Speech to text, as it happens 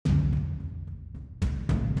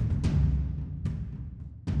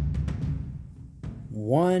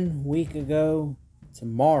1 week ago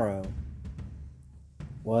tomorrow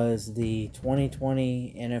was the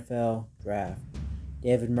 2020 NFL Draft.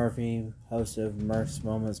 David Murphy, host of Murph's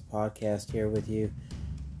Moments podcast, here with you.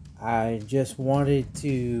 I just wanted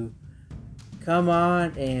to come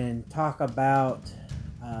on and talk about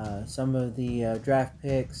some of the draft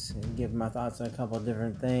picks and give my thoughts on a couple of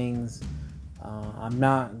different things. I'm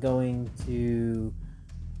not going to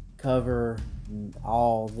cover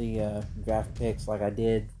all the draft picks like I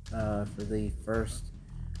did for the first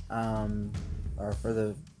for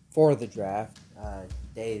the draft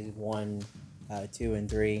days 1, 2, and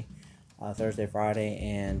 3, Thursday, Friday,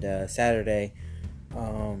 and Saturday.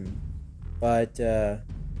 But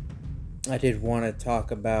I did want to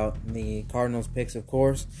talk about the Cardinals picks, of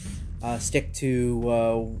course. Stick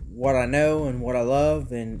to what I know and what I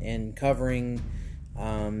love, and covering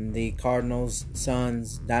the Cardinals,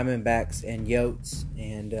 Suns, Diamondbacks, and Yotes,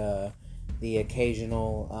 and the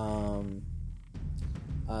occasional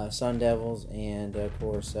Sun Devils, and of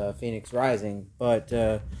course Phoenix Rising. But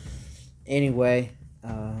anyway,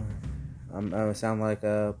 I sound like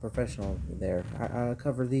a professional there. I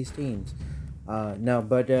cover these teams.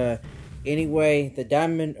 Anyway, the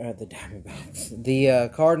Diamondbacks, the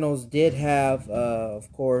Cardinals did have,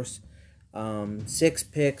 of course, 6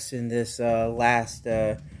 picks in this last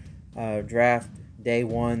draft. Day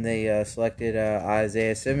 1, they selected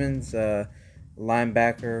Isaiah Simmons,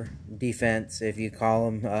 linebacker, defense, if you call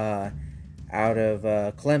him, out of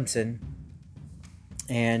Clemson,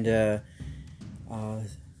 and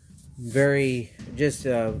very just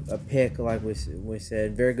a pick, like we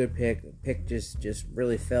said, very good pick. Pick just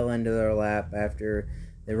really fell into their lap after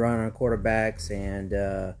they run on quarterbacks, and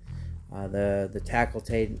the tackle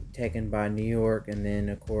taken by New York, and then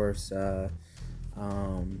of course the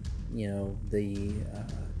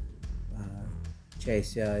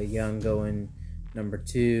Chase Young going number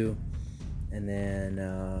 2, and then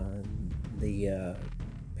the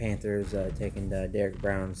Panthers taking Derek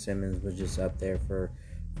Brown. Simmons was just up there for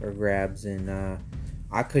grabs, and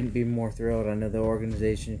I couldn't be more thrilled. I know the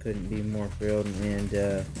organization couldn't be more thrilled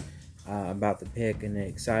and about the pick, and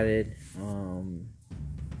excited. I'm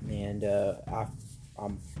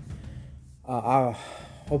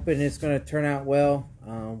hoping it's going to turn out well.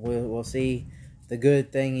 We'll see. The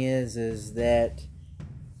good thing is that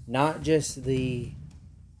not just the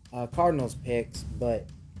Cardinals picks, but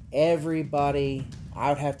everybody, I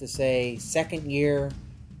would have to say, second year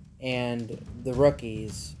and the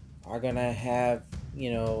rookies are going to have, a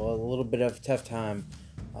little bit of a tough time.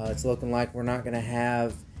 It's looking like we're not going to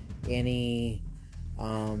have any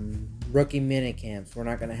rookie mini camps. We're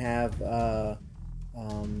not going to have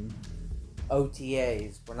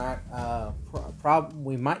OTAs. We're not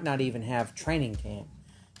we might not even have training camp.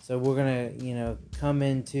 So we're going to, come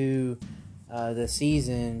into the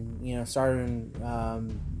season, starting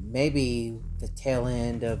maybe the tail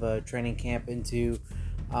end of training camp into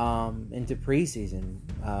preseason.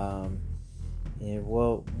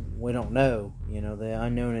 We don't know. The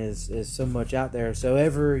unknown is so much out there. So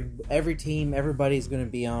every team, everybody's going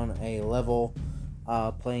to be on a level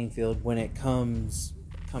playing field when it comes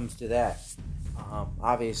to that.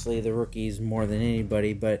 Obviously, the rookies more than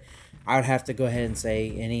anybody, but I would have to go ahead and say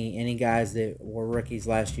any guys that were rookies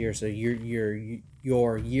last year. So your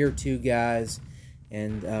year 2 guys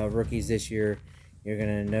and rookies this year, you're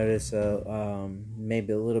going to notice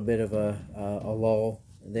maybe a little bit of a lull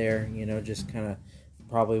there, just kind of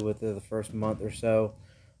probably within the first month or so.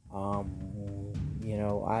 I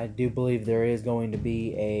do believe there is going to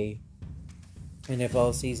be a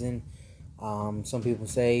NFL season. Some people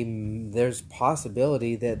say there's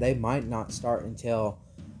possibility that they might not start until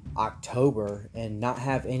October and not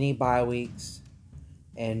have any bye weeks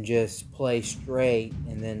and just play straight,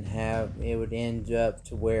 and then it would end up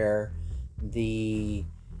to where the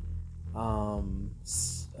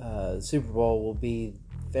Super Bowl will be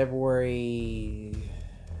February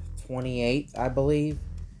 28th, I believe,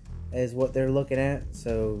 is what they're looking at.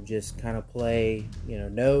 So just kind of play,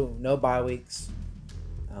 no bye weeks.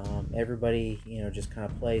 Everybody, just kind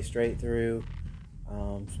of play straight through,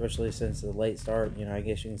 especially since the late start. I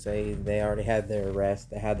guess you can say they already had their rest.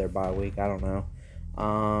 They had their bye week. I don't know,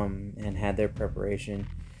 and had their preparation.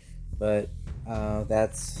 But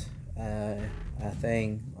that's a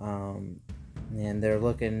thing. And they're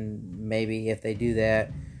looking, maybe if they do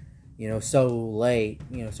that, so late,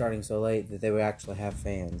 starting so late, that they would actually have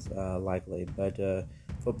fans, likely. But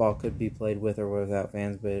football could be played with or without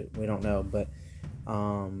fans, but we don't know. But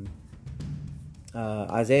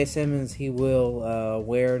Isaiah Simmons, he will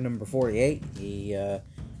wear number 48. He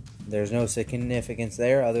There's no significance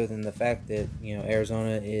there other than the fact that,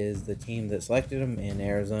 Arizona is the team that selected him, and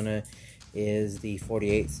Arizona is the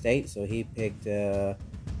 48th state, so he picked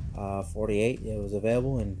 48. It was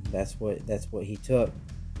available, and that's what he took.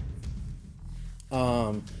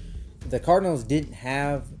 The Cardinals didn't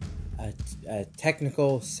have a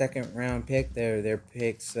technical second round pick. Their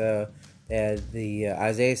picks, they had the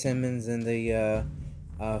Isaiah Simmons in the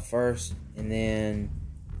first, and then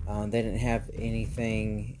they didn't have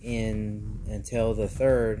anything in until the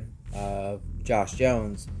third, Josh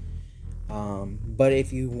Jones. But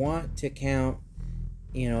if you want to count,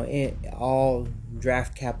 all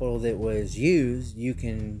draft capital that was used, you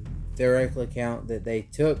can theoretically count that they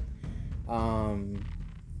took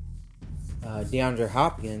DeAndre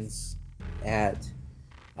Hopkins at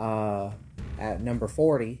number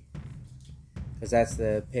 40, because that's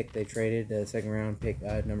the pick they traded, the second round pick,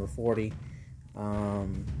 number 40,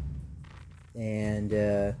 and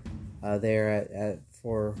there at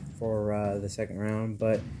for the second round.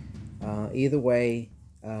 But either way,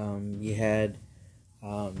 you had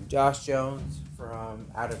Josh Jones from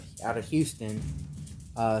out of Houston,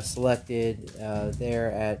 selected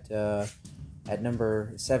there at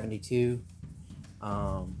number 72,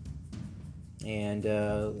 and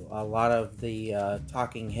a lot of the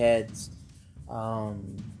talking heads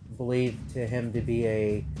believed to him to be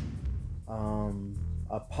a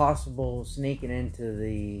possible sneaking into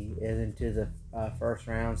the first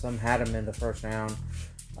round. Some had him in the first round,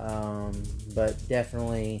 but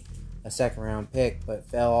definitely a second round pick, but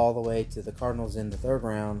fell all the way to the Cardinals in the third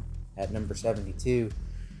round at number 72.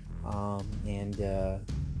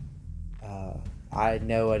 I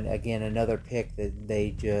know, again, another pick that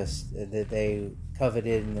they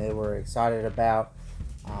coveted and they were excited about.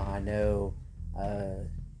 I know,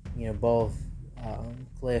 both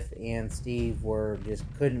Cliff and Steve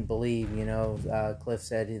couldn't believe. Cliff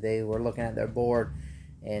said they were looking at their board,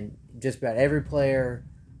 and just about every player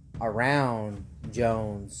around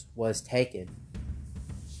Jones was taken,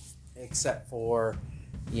 except for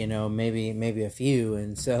maybe a few.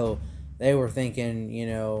 And so they were thinking,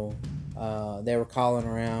 they were calling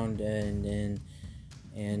around and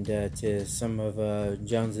to some of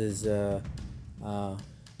Jones's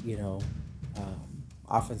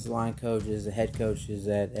offensive line coaches, the head coaches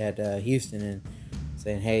at Houston, and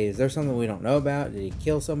saying, hey, is there something we don't know about? Did he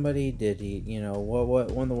kill somebody? Did he,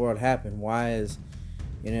 what in the world happened? Why is,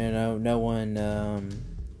 no one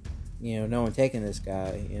taking this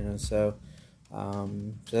guy, so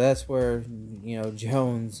that's where,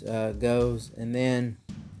 Jones goes. And then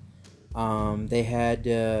they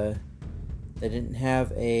didn't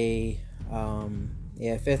have a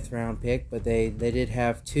fifth round pick, but they did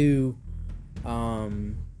have two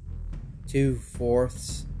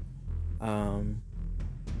fourths, and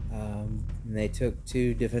they took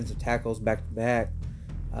two defensive tackles back to back.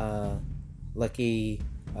 Lucky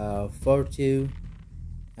Fortu,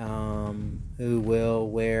 who will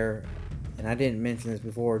wear, and I didn't mention this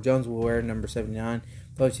before, Jones will wear number 79.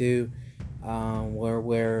 Fortu will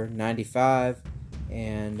wear 95,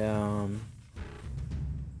 and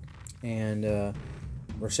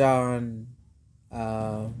Rashad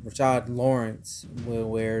Lawrence will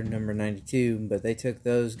wear number 92. But they took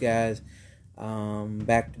those guys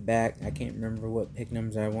back to back. I can't remember what pick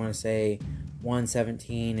numbers. I want to say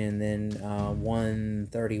 117 and then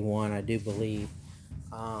 131, I do believe.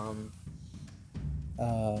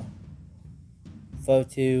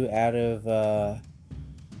 Fotu out of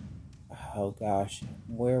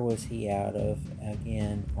where was he out of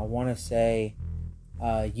again? I want to say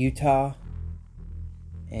Utah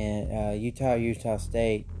and Utah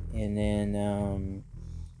State, and then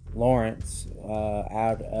Lawrence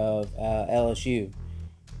out of LSU.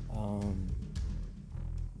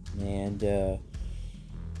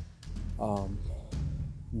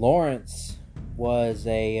 Lawrence was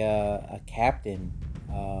a captain.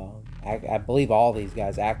 I believe all these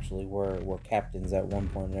guys actually were captains at one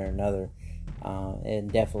point or another,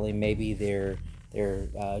 and definitely maybe their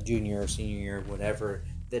junior or senior year, whatever,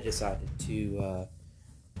 they decided to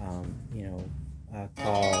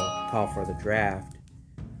call for the draft.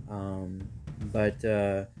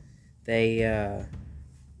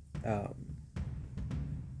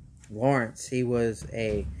 Lawrence, he was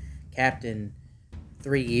a captain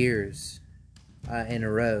 3 years in a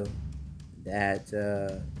row at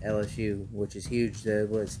LSU, which is huge.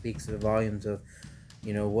 What speaks to the volumes of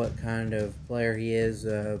what kind of player he is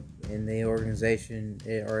in the organization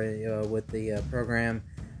or with the program,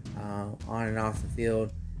 on and off the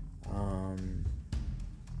field.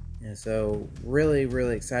 And so really,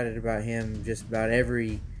 really excited about him. Just about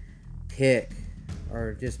every pick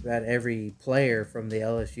or just about every player from the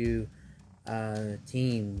LSU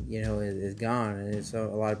team, is gone, and it's a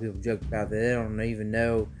lot of people joke about that. They don't even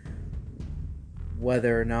know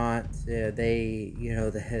whether or not the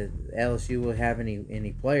LSU will have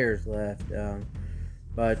any players left.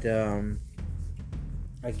 But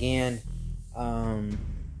again,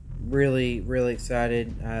 really really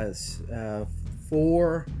excited.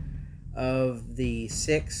 4 of the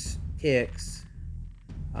 6 picks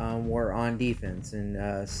were on defense,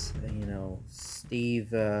 and Steve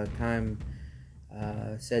Keim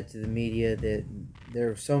said to the media that there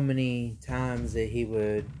were so many times that he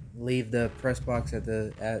would leave the press box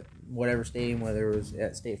at whatever stadium, whether it was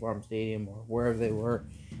at State Farm Stadium or wherever they were,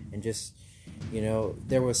 and just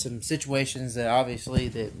there was some situations that obviously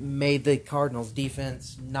that made the Cardinals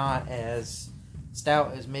defense not as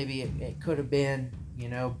stout as maybe it could have been,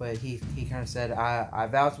 but he kind of said, I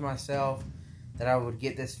vowed to myself that I would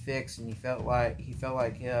get this fixed, and he felt like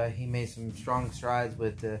he made some strong strides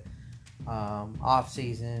with the off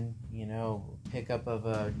season, pickup of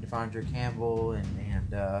Devondre Campbell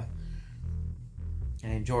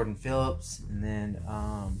and Jordan Phillips, and then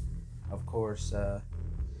of course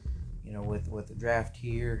with the draft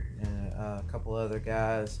here and a couple other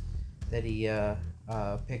guys that he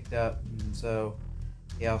picked up. And so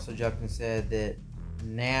he also joked and said that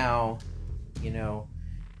now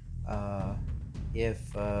if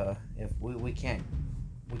we can't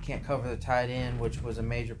cover the tight end, which was a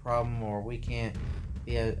major problem, or we can't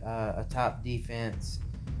be a top defense,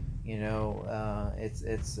 it's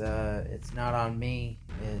not on me.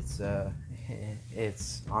 It's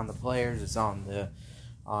on the players. It's on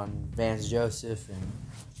Vance Joseph.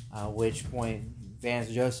 And which point Vance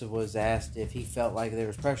Joseph was asked if he felt like there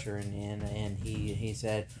was pressure, and he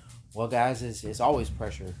said, well, guys, it's always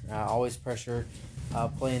pressure. Always pressure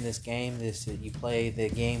playing this game. You play the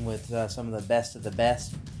game with some of the best of the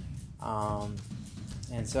best.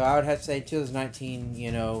 And so I would have to say 2019,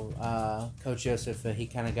 Coach Joseph, he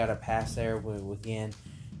kind of got a pass there with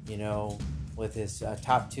his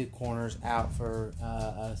top 2 corners out for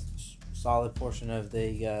a solid portion of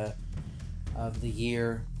the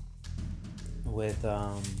year, with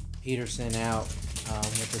Peterson out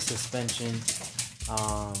with the suspension.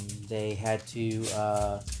 They had to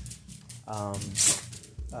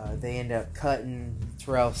they ended up cutting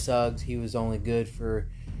Terrell Suggs. He was only good for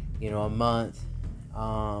a month.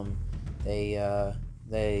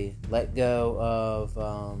 They let go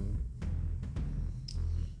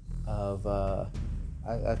of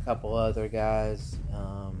a couple other guys,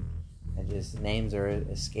 and just names are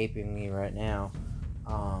escaping me right now.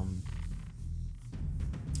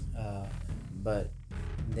 But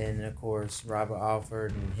then of course Robert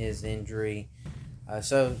Alford and his injury.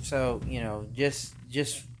 So just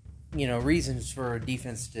reasons for a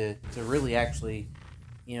defense to really actually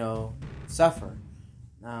suffer.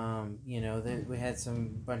 We had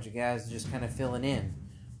some bunch of guys just kind of filling in.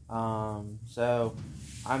 So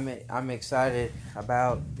I'm excited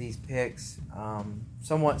about these picks.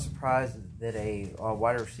 Somewhat surprised that a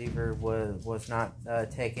wide receiver was not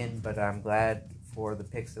taken, but I'm glad for the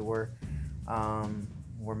picks that were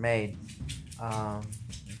made.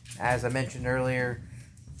 As I mentioned earlier,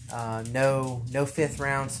 no 5th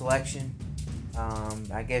round selection.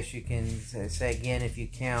 I guess you can say again, if you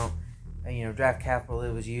count draft capital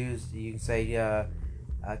that was used, you can say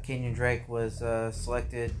Kenyon Drake was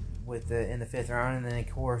selected in the 5th round, and then of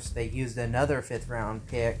course they used another 5th round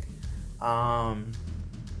pick on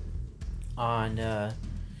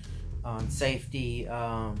safety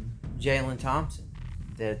Jalen Thompson,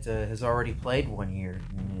 that has already played 1 year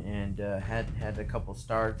and had a couple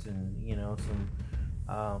starts and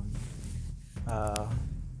some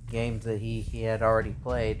games that he had already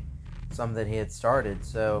played, some that he had started.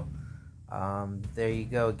 So there you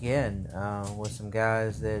go again, with some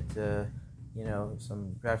guys that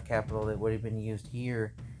some draft capital that would have been used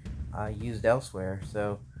here, used elsewhere.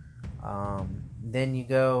 So then you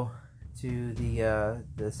go to the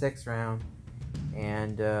 6th round,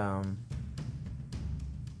 and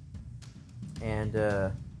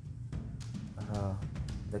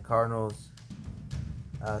the Cardinals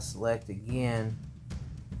select again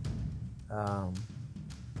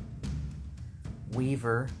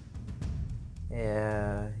Weaver.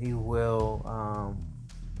 He will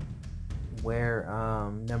wear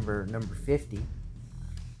number 50,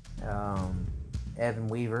 Evan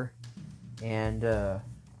Weaver, and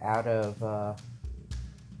out of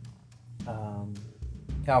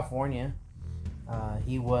California.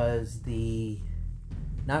 He was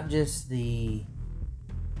not just the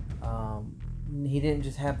he didn't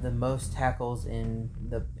just have the most tackles in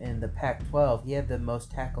the Pac-12. He had the most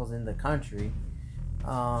tackles in the country,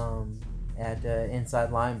 at inside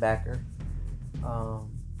linebacker.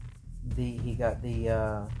 He got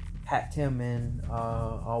the Pat Tillman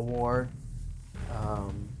award,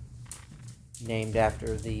 named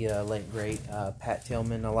after the late great Pat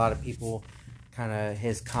Tillman. A lot of people kind of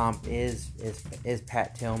his comp is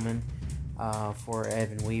Pat Tillman for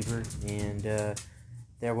Evan Weaver, and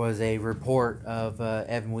there was a report of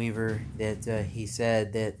Evan Weaver that he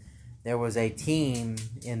said that there was a team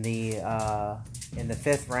in the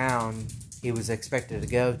 5th round he was expected to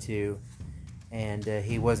go to, and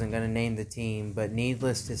he wasn't going to name the team. But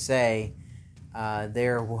needless to say,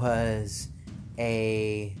 there was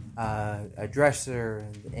a dresser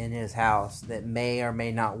in his house that may or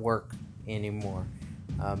may not work anymore.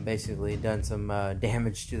 Basically, done some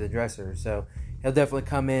damage to the dresser. So he'll definitely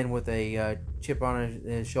come in with a chip on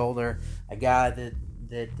his shoulder. A guy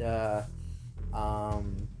that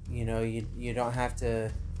you don't have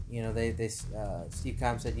to. Steve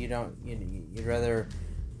Keim said you'd rather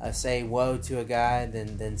say whoa to a guy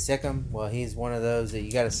than sick him. Well, he's one of those that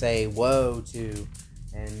you got to say whoa to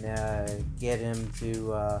and get him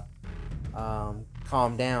to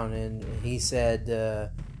calm down. And he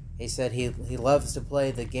said he loves to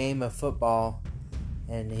play the game of football,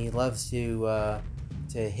 and he loves to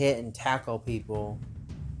hit and tackle people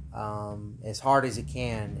as hard as he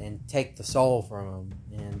can and take the soul from them.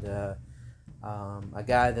 And a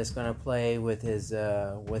guy that's going to play with his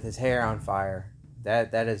hair on fire.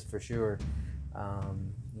 That is for sure.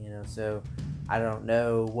 So I don't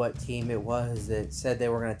know what team it was that said they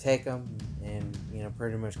were going to take him, and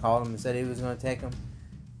pretty much called him and said he was going to take him,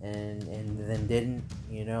 and then didn't.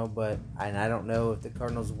 But I don't know if the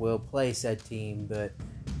Cardinals will play said team, but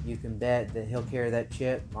you can bet that he'll carry that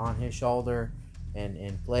chip on his shoulder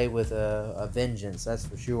and play with a vengeance. That's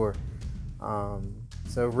for sure.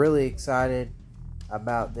 So really excited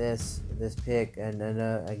about this pick, and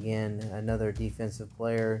again another defensive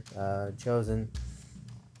player chosen.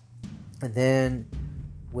 And then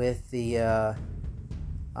with the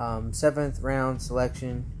 7th round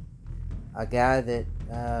selection, a guy that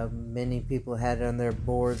many people had on their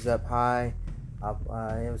boards up high.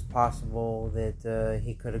 It was possible that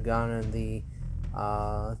he could have gone in the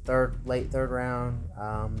late third round,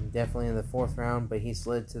 definitely in the 4th round, but he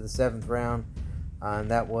slid to the 7th round.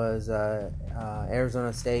 And that was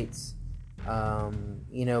Arizona State's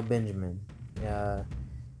Eno Benjamin.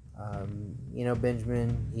 Eno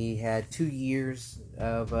Benjamin, he had 2 years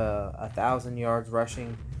of 1,000 yards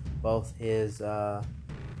rushing, both his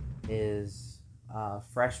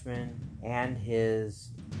freshman and his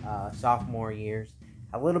sophomore years.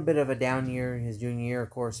 A little bit of a down year his junior year.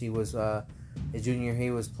 Of course, he was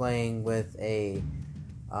playing with a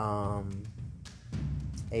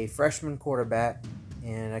freshman quarterback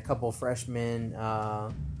and a couple freshman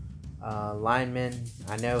linemen.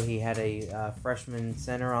 I know he had a freshman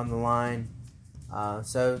center on the line.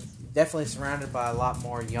 So definitely surrounded by a lot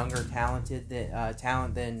more younger talent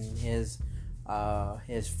than his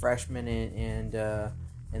freshman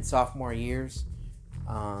and sophomore years.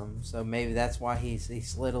 So maybe that's why he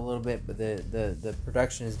slid a little bit, but the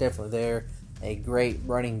production is definitely there. A great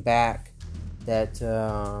running back that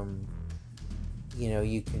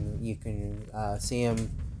you can see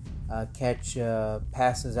him catch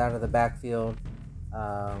passes out of the backfield.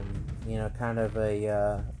 Kind of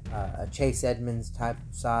a Chase Edmonds type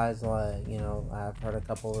size. I've heard a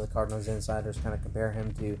couple of the Cardinals insiders kind of compare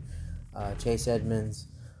him to Chase Edmonds,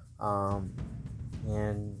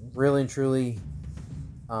 and really and truly,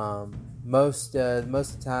 most of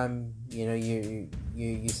the time, you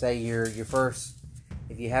say your first.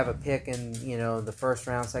 If you have a pick in the 1st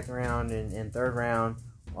round, 2nd round, and 3rd round,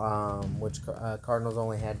 which Cardinals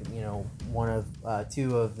only had one of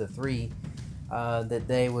 2 of the 3 that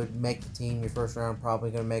they would make the team. Your 1st round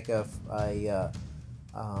probably going to make a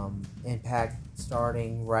impact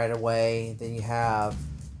starting right away. Then you have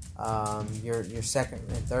your 2nd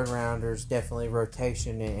and 3rd rounders, definitely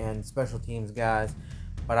rotation and special teams guys.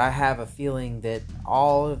 But I have a feeling that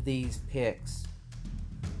all of these picks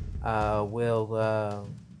will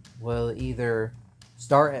either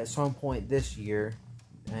start at some point this year,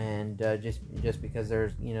 and just because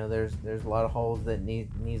there's a lot of holes that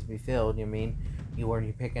needs to be filled. When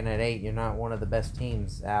you're picking at 8, you're not one of the best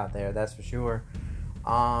teams out there, that's for sure.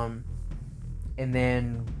 And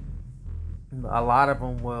then a lot of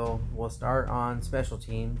them will start on special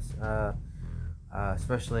teams,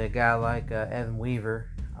 especially a guy like Evan Weaver.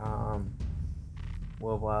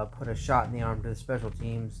 Will put a shot in the arm to the special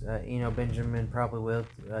teams. Eno Benjamin probably will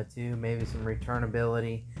too. Maybe some return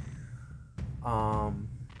ability. And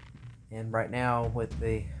right now with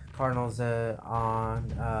the Cardinals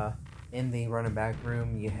on in the running back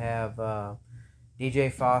room, you have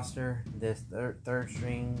DJ Foster, this third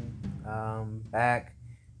string back.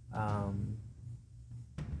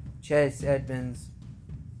 Chase Edmonds,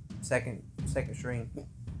 second string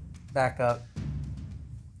backup,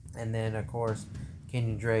 and then of course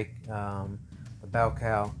Kenyon Drake, the bell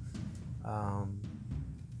cow.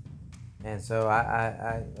 And so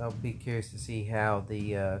I'll be curious to see how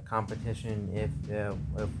the competition, if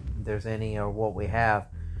there's any or what we have,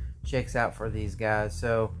 shakes out for these guys.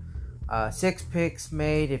 So 6 picks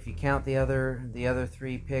made if you count the other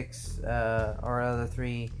 3 picks or other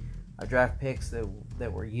 3 draft picks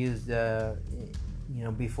that were used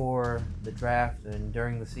before the draft and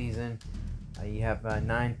during the season. You have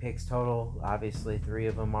 9 picks total. Obviously 3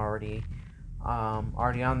 of them already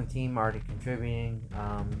on the team, already contributing,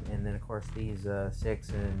 and then of course these 6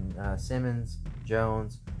 and Simmons,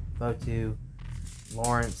 Jones, Fotu,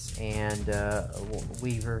 Lawrence, and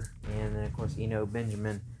Weaver, and then of course Eno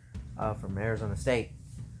Benjamin from Arizona State.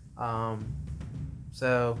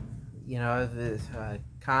 So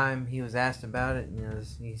Keim, he was asked about it.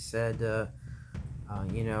 He said,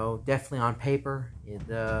 definitely on paper it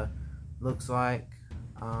looks like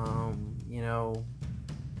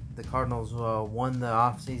the Cardinals won the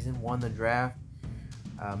offseason, won the draft.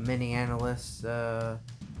 Many analysts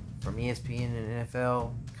from ESPN and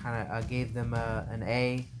NFL kind of gave them an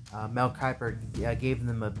A. Mel Kiper gave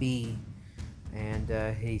them a B, and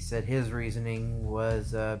he said his reasoning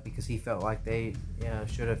was because he felt like they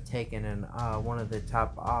should have taken one of the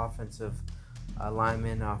top offensive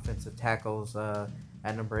linemen, offensive tackles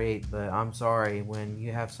at number 8. But I'm sorry, when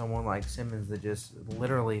you have someone like Simmons that just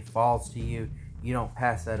literally falls to you, you don't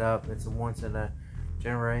pass that up. It's a once in a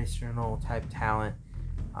generational type talent.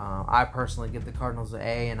 I personally give the Cardinals an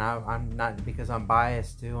A, and I'm not because I'm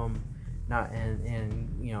biased to them, not and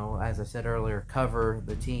as I said earlier, cover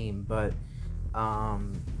the team, but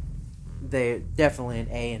they definitely an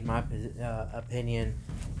A in my opinion.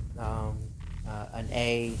 An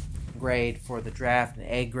A grade for the draft, an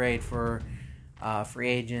A grade for free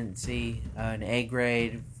agency, an A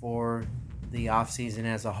grade for the offseason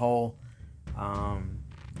as a whole.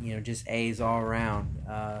 Just A's all around,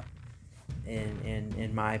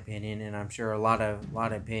 in my opinion, and I'm sure a lot of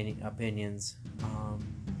opinions.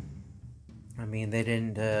 They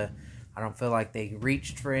didn't. I don't feel like they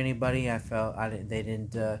reached for anybody. They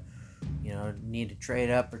didn't. Need to trade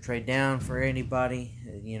up or trade down for anybody.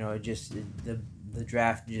 The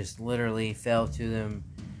draft just literally fell to them.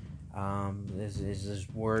 This is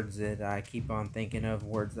just words that I keep on thinking of,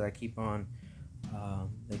 words that I keep on.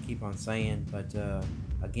 They keep on saying, but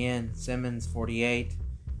again, Simmons 48,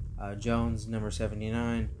 Jones number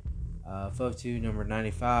 79, Fotu number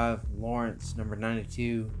 95, Lawrence number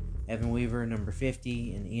 92, Evan Weaver number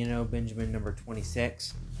 50, and Eno Benjamin number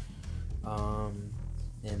 26. And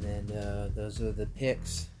then those are the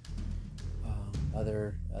picks.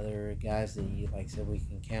 Other guys that like I said we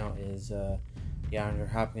can count is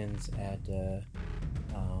DeAndre Hopkins at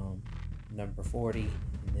number 40.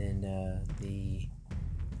 And then the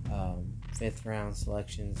 5th round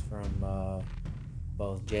selections from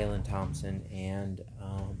both Jalen Thompson and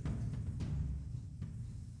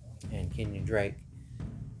Kenyon Drake.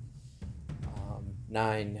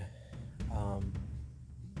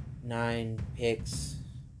 9 picks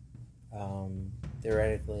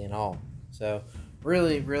theoretically in all. So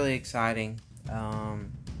really, really exciting. A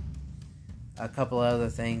couple of other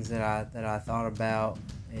things that I thought about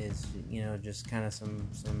is just kind of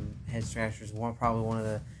some head scratchers. Probably one of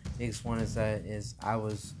the biggest one is I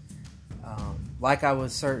was I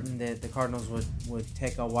was certain that the Cardinals would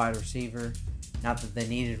take a wide receiver. Not that they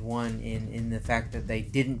needed one. In the fact that they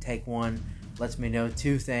didn't take one lets me know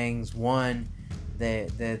 2 things. One,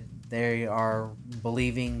 that they are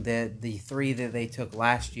believing that the 3 that they took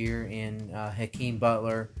last year in Hakeem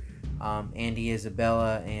Butler, Andy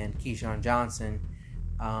Isabella, and Keyshawn Johnson,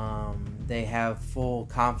 they have full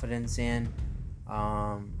confidence in,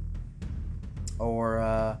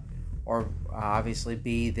 or obviously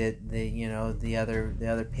B, that the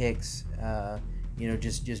other picks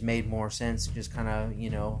just made more sense, just kind of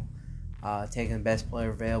taking the best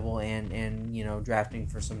player available and drafting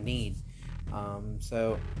for some need.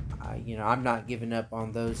 So I'm not giving up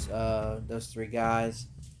on those 3 guys.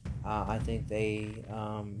 I think they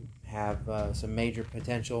have some major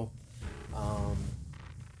potential.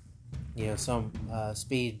 Some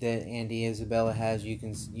speed that Andy Isabella has. You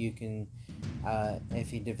can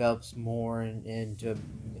if he develops more into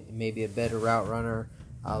maybe a better route runner,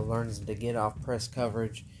 learns to get off press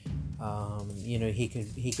coverage.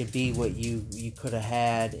 He could be what you could have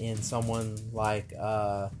had in someone like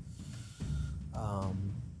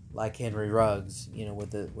like Henry Ruggs,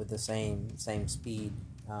 with the same speed,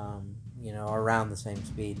 around the same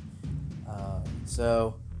speed.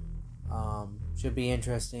 Should be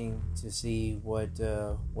interesting to see what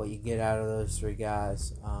you get out of those three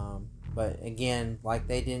guys. But again, like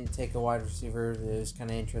they didn't take a wide receiver, it was kind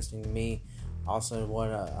of interesting to me. Also,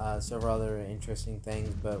 several other interesting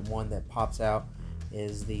things, but one that pops out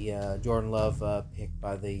is the Jordan Love pick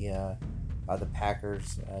by the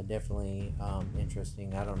Packers. Definitely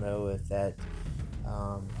interesting. I don't know if that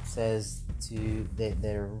says that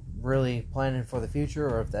they're really planning for the future,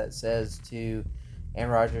 or if that says to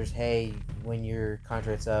Aaron Rodgers, hey, when your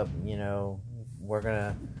contract's up, you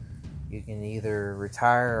can either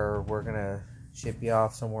retire, or we're gonna ship you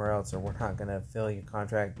off somewhere else, or we're not gonna fill your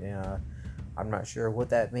contract. I'm not sure what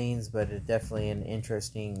that means, but it's definitely an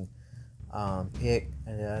interesting pick.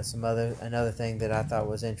 And another thing that I thought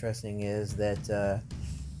was interesting is that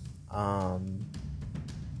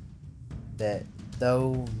that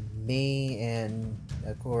though me and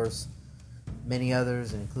of course many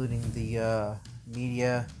others, including the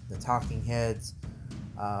media, the talking heads,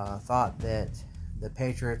 thought that the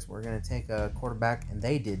Patriots were going to take a quarterback, and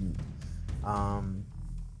they didn't. And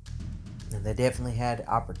they definitely had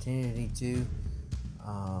opportunity to.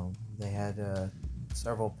 They had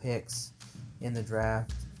several picks in the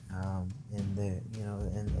draft, and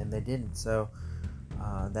they didn't. So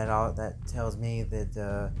that tells me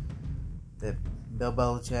that Bill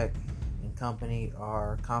Belichick and company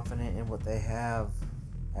are confident in what they have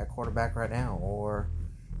at quarterback right now, or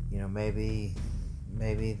maybe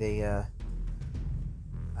they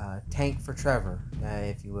tank for Trevor,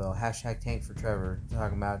 if you will. Hashtag tank for Trevor.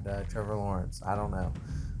 Talking about Trevor Lawrence. I don't know.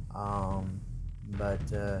 But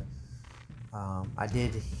I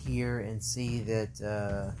did hear and see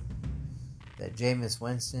that Jameis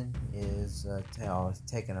Winston is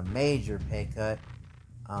taking a major pay cut,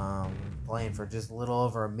 playing for just a little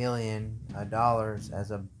over $1 million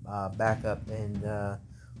as a backup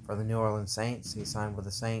for the New Orleans Saints. He signed with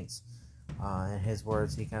the Saints. In his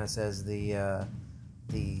words, he kind of says the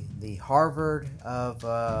Harvard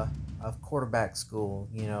of quarterback school.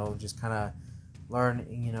 Just kind of learn.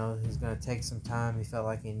 He's going to take some time. He felt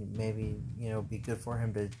like maybe be good for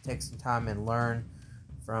him to take some time and learn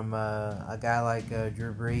from a guy like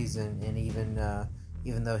Drew Brees, and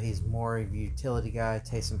even though he's more of a utility guy,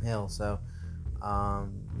 Taysom Hill. So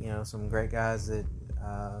some great guys that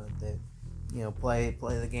play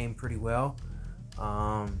the game pretty well.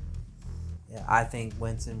 I think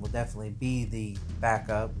Winston will definitely be the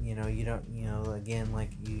backup. You don't, again,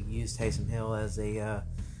 like you use Taysom Hill as a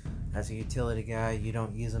utility guy. You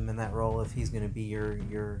don't use him in that role if he's going to be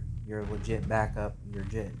your legit backup, your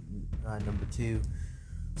legit number two.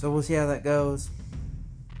 So we'll see how that goes.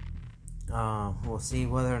 We'll see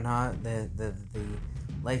whether or not the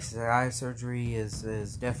LASIK eye surgery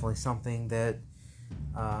is definitely something that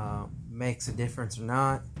makes a difference or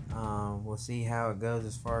not. We'll see how it goes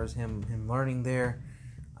as far as him learning there,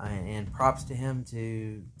 and props to him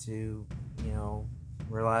to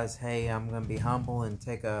realize, hey, I'm going to be humble and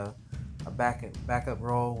take a backup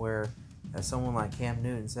role where someone like Cam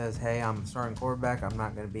Newton says, hey, I'm a starting quarterback, I'm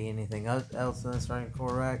not going to be anything else than a starting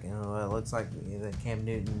quarterback. And it looks like that Cam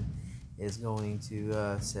Newton is going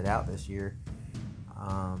to sit out this year,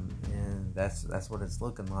 and that's what it's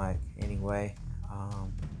looking like anyway.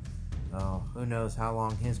 Who knows how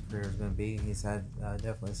long his career is going to be. He's had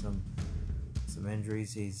definitely some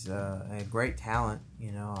injuries. He's a great talent.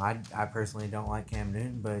 I personally don't like Cam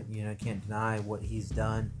Newton, but can't deny what he's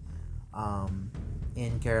done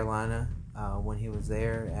in Carolina when he was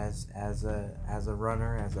there as a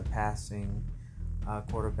runner, as a passing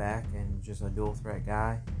quarterback, and just a dual threat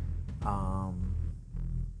guy.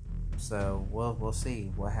 So we'll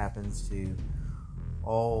see what happens to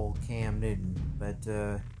old Cam Newton. But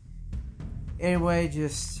anyway,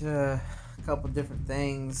 just a couple different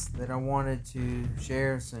things that I wanted to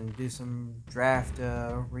share, and do some draft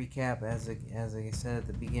recap. As I said at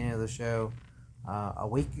the beginning of the show, a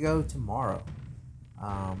week ago tomorrow,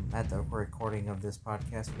 at the recording of this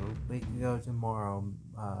podcast, a week ago tomorrow,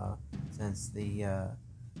 since the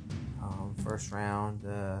first round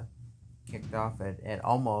kicked off at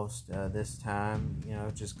almost this time,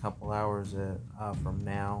 just a couple hours from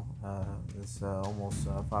now. It's almost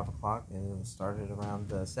 5 o'clock. It started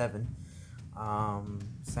around 7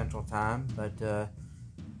 Central Time, but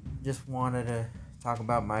just wanted to talk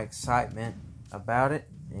about my excitement about it.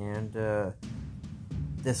 And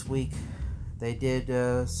this week they did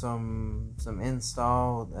some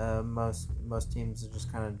install. Most teams are just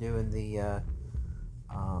kind of doing the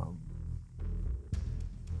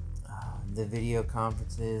the video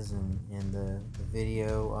conferences and the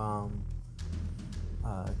video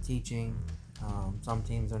teaching. Some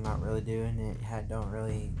teams are not really doing it. Don't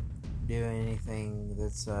really do anything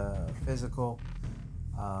that's physical.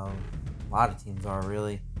 A lot of teams are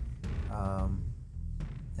really.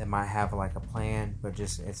 They might have like a plan, but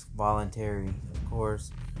just it's voluntary, of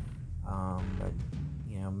course. But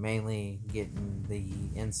mainly getting the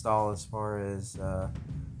install as far as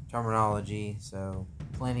terminology. So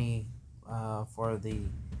plenty for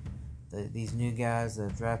these new guys, the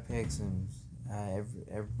draft picks, and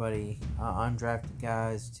everybody undrafted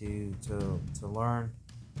guys to learn.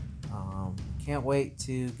 Can't wait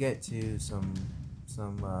to get to some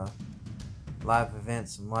live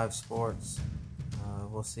events, some live sports.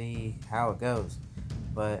 We'll see how it goes.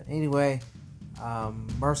 But anyway,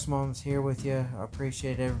 Merce Mom's here with you. I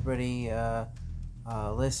appreciate everybody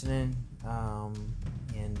listening.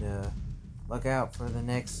 And look out for the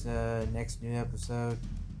next new episode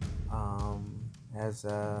as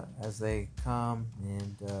they come,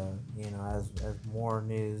 and as more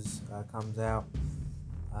news comes out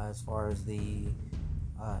as far as the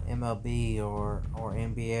MLB or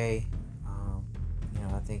NBA.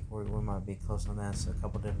 I think we might be close on that. So a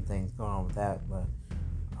couple different things going on with that, but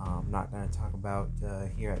I'm not going to talk about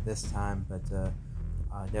here at this time, but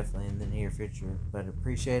definitely in the near future. But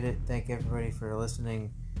appreciate it. Thank everybody for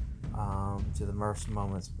listening to the Merce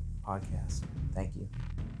Moments podcast. Thank you.